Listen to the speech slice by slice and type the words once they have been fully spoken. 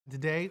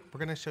Today, we're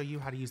going to show you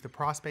how to use the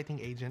prospecting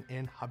agent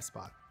in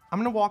HubSpot. I'm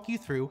going to walk you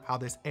through how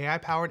this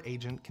AI-powered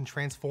agent can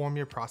transform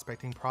your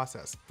prospecting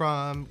process,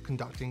 from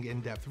conducting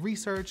in-depth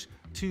research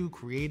to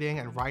creating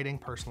and writing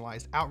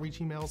personalized outreach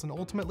emails, and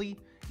ultimately,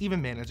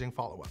 even managing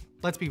follow-up.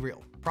 Let's be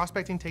real,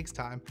 prospecting takes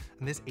time,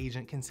 and this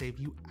agent can save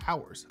you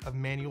hours of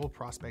manual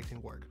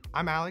prospecting work.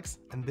 I'm Alex,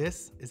 and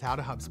this is How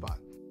to HubSpot.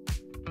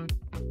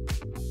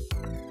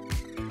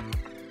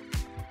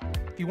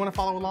 If you want to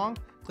follow along,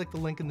 click the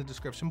link in the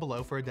description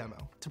below for a demo.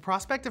 To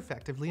prospect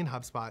effectively in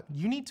HubSpot,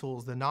 you need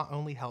tools that not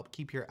only help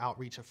keep your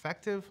outreach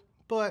effective,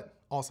 but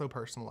also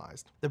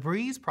personalized. The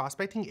Breeze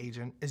Prospecting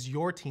Agent is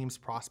your team's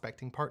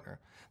prospecting partner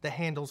that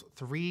handles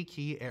 3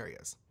 key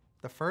areas.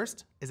 The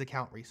first is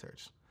account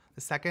research.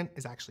 The second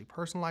is actually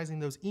personalizing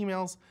those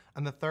emails,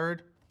 and the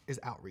third is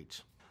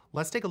outreach.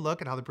 Let's take a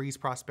look at how the Breeze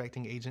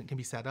Prospecting Agent can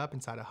be set up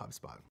inside of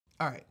HubSpot.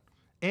 All right.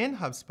 In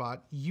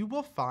HubSpot, you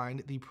will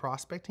find the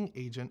prospecting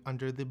agent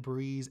under the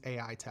Breeze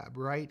AI tab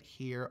right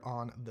here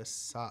on the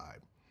side.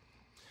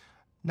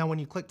 Now, when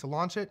you click to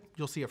launch it,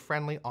 you'll see a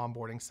friendly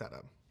onboarding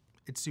setup.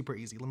 It's super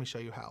easy. Let me show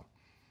you how.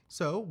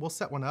 So we'll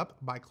set one up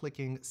by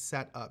clicking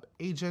Set Up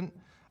Agent,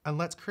 and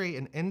let's create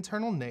an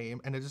internal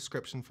name and a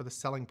description for the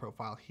selling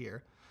profile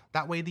here.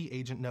 That way the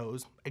agent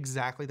knows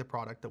exactly the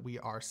product that we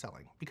are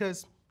selling,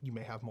 because you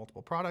may have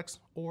multiple products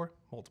or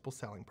multiple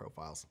selling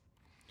profiles.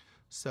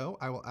 So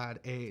I will add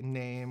a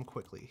name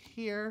quickly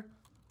here,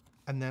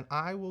 and then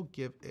I will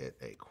give it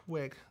a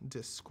quick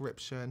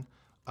description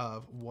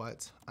of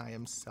what I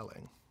am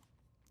selling.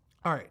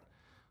 All right,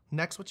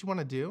 next what you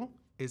wanna do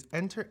is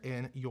enter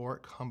in your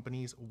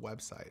company's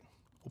website.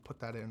 We'll put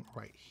that in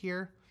right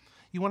here.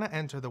 You wanna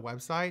enter the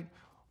website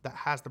that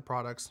has the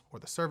products or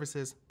the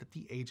services that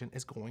the agent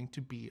is going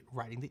to be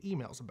writing the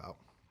emails about.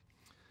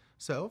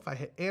 So if I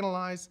hit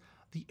Analyze,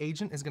 the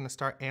agent is going to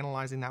start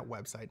analyzing that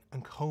website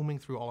and combing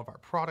through all of our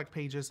product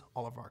pages,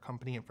 all of our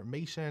company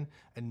information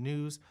and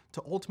news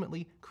to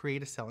ultimately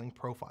create a selling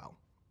profile.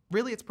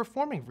 Really, it's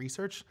performing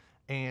research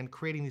and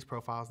creating these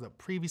profiles that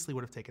previously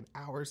would have taken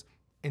hours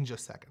in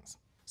just seconds.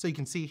 So you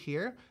can see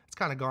here, it's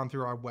kind of gone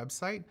through our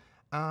website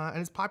and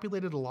it's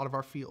populated a lot of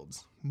our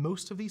fields.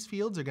 Most of these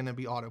fields are going to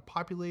be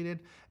auto-populated,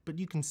 but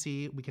you can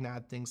see we can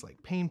add things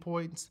like pain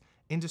points,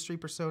 industry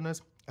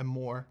personas, and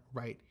more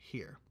right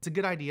here. It's a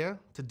good idea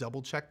to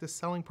double check this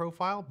selling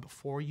profile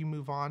before you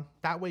move on.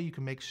 That way you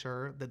can make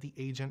sure that the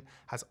agent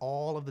has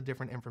all of the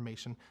different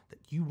information that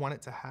you want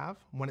it to have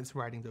when it's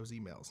writing those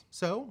emails.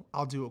 So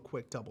I'll do a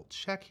quick double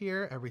check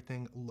here.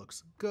 Everything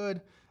looks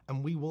good,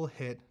 and we will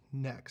hit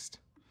Next.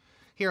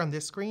 Here on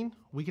this screen,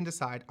 we can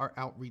decide our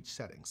outreach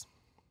settings.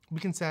 We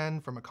can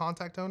send from a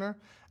contact owner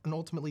and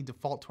ultimately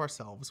default to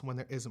ourselves when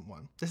there isn't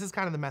one. This is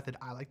kind of the method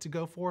I like to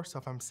go for. So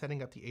if I'm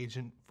setting up the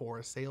agent for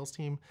a sales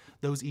team,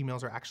 those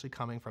emails are actually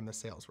coming from the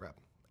sales rep.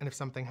 And if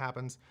something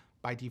happens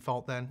by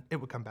default, then it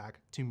would come back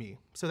to me.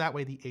 So that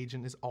way the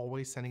agent is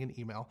always sending an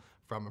email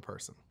from a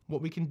person.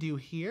 What we can do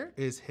here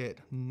is hit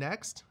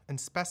Next and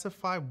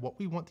specify what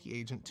we want the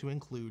agent to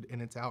include in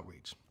its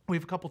outreach. We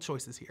have a couple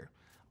choices here.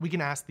 We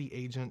can ask the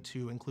agent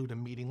to include a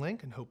meeting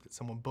link and hope that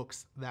someone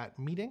books that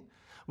meeting.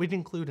 We can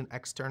include an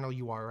external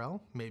URL,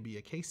 maybe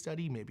a case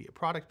study, maybe a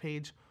product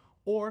page,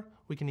 or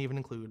we can even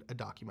include a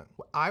document.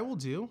 What I will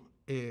do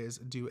is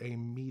do a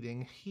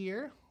meeting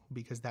here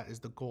because that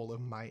is the goal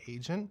of my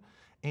agent,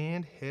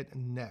 and hit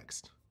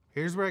Next.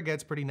 Here's where it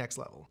gets pretty next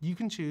level. You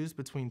can choose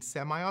between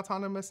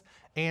semi-autonomous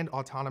and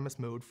autonomous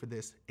mode for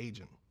this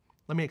agent.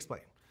 Let me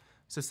explain.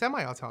 So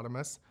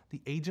semi-autonomous,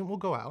 the agent will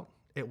go out,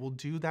 it will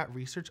do that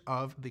research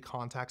of the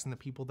contacts and the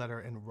people that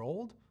are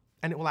enrolled,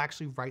 and it will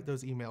actually write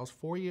those emails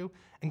for you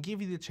and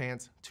give you the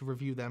chance to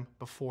review them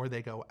before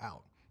they go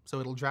out.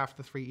 So it'll draft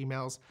the 3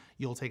 emails,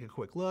 you'll take a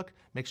quick look,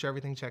 make sure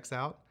everything checks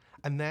out,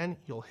 and then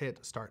you'll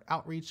hit Start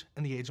Outreach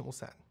and the agent will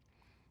send.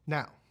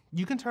 Now,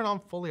 you can turn on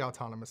fully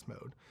autonomous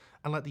mode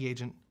and let the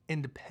agent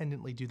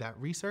independently do that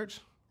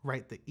research,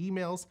 write the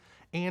emails,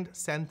 and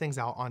send things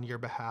out on your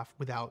behalf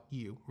without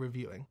you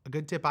reviewing. A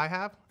good tip I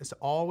have is to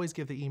always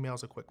give the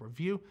emails a quick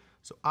review.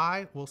 So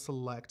I will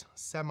select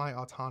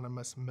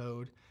semi-autonomous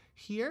mode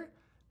here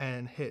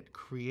and hit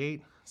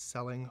Create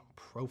Selling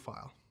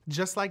Profile.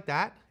 Just like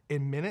that,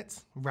 in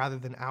minutes rather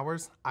than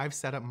hours, I've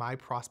set up my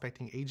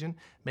prospecting agent,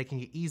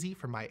 making it easy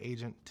for my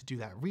agent to do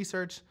that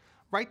research,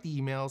 write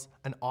the emails,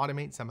 and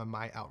automate some of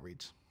my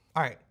outreach.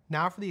 All right,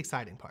 now for the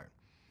exciting part.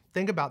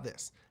 Think about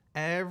this.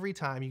 Every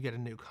time you get a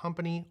new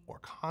company or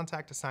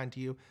contact assigned to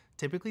you,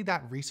 typically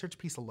that research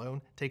piece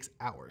alone takes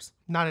hours.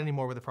 Not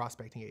anymore with a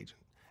prospecting agent.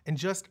 In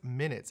just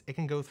minutes, it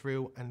can go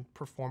through and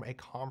perform a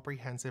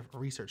comprehensive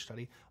research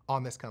study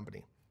on this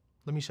company.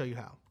 Let me show you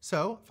how.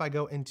 So if I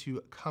go into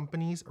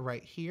companies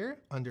right here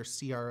under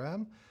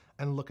CRM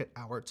and look at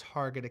our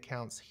target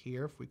accounts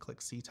here, if we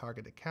click See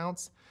Target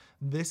Accounts,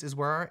 this is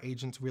where our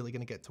agent's really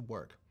gonna get to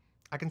work.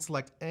 I can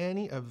select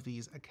any of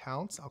these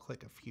accounts. I'll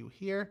click a few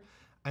here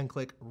and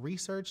click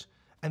Research,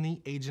 and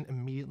the agent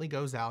immediately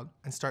goes out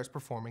and starts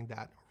performing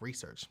that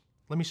research.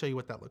 Let me show you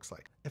what that looks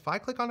like. If I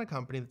click on a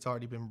company that's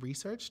already been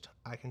researched,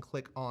 I can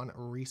click on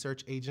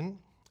Research Agent,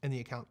 in the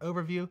account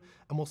overview,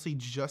 and we'll see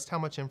just how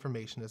much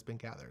information has been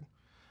gathered.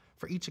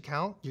 For each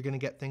account, you're going to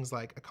get things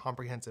like a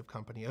comprehensive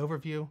company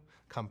overview,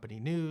 company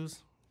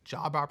news,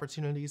 job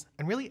opportunities,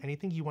 and really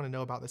anything you want to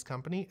know about this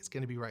company is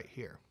going to be right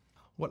here.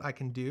 What I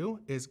can do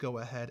is go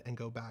ahead and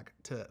go back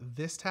to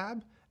this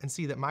tab and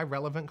see that my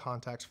relevant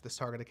contacts for this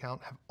target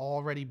account have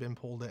already been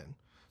pulled in.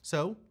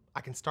 So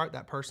I can start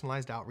that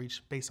personalized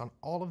outreach based on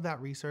all of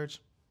that research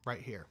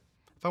right here.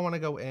 If I want to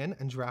go in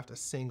and draft a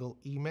single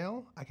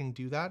email, I can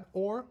do that,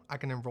 or I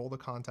can enroll the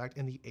contact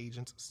in the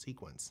agent's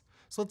sequence.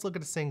 So let's look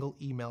at a single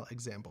email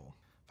example.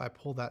 If I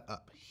pull that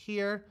up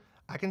here,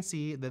 I can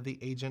see that the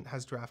agent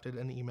has drafted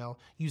an email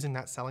using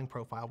that selling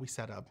profile we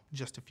set up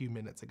just a few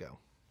minutes ago.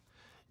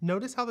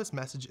 Notice how this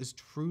message is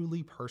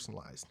truly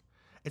personalized.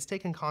 It's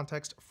taken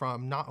context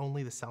from not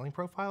only the selling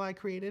profile I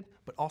created,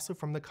 but also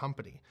from the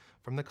company,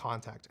 from the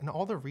contact, and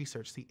all the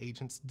research the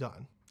agent's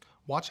done.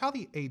 Watch how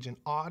the agent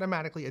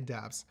automatically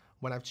adapts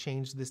when I've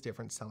changed this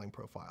different selling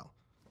profile.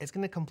 It's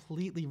going to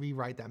completely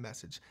rewrite that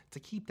message to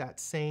keep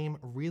that same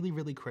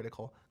really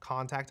critical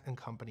contact and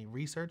company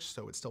research,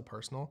 so it's still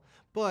personal,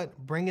 but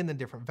bring in the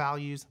different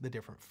values, the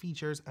different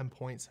features and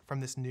points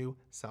from this new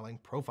selling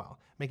profile,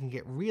 making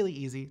it really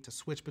easy to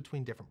switch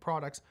between different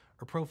products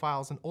or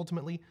profiles and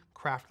ultimately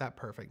craft that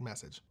perfect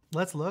message.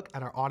 Let's look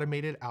at our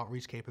automated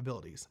outreach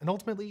capabilities and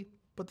ultimately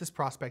put this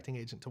prospecting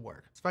agent to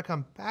work. So if I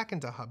come back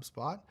into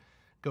HubSpot,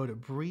 go to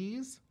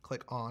Breeze,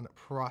 click on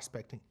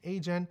Prospecting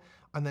Agent,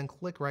 and then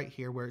click right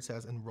here where it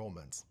says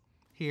Enrollments.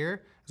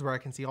 Here is where I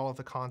can see all of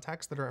the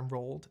contacts that are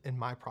enrolled in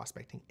my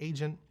prospecting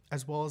agent,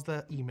 as well as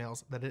the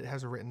emails that it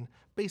has written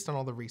based on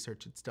all the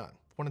research it's done.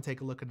 If I want to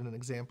take a look at an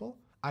example,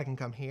 I can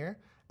come here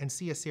and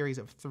see a series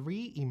of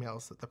 3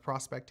 emails that the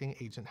prospecting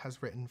agent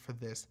has written for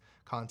this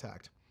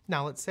contact.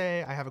 Now, let's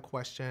say I have a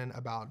question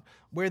about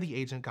where the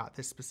agent got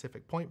this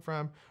specific point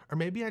from, or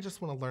maybe I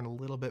just want to learn a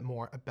little bit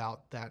more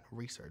about that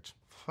research.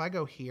 If I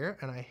go here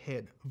and I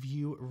hit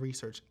View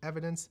Research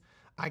Evidence,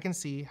 I can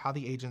see how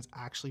the agents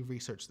actually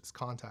researched this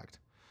contact.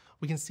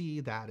 We can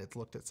see that it's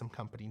looked at some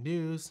company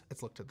news,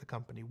 it's looked at the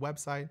company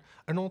website,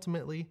 and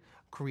ultimately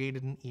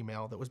created an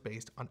email that was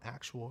based on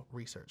actual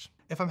research.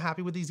 If I'm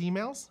happy with these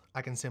emails,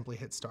 I can simply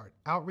hit Start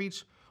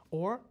Outreach,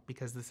 or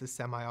because this is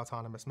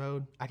semi-autonomous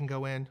mode, I can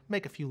go in,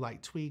 make a few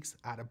light tweaks,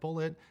 add a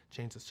bullet,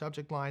 change the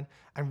subject line,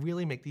 and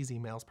really make these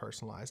emails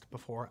personalized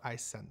before I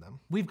send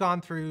them. We've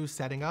gone through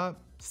setting up,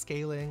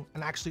 scaling,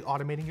 and actually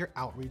automating your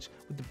outreach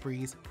with the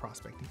Breeze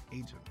Prospecting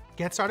Agent.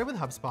 Get started with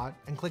HubSpot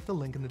and click the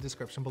link in the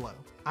description below.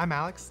 I'm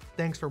Alex,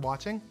 thanks for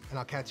watching, and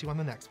I'll catch you on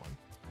the next one.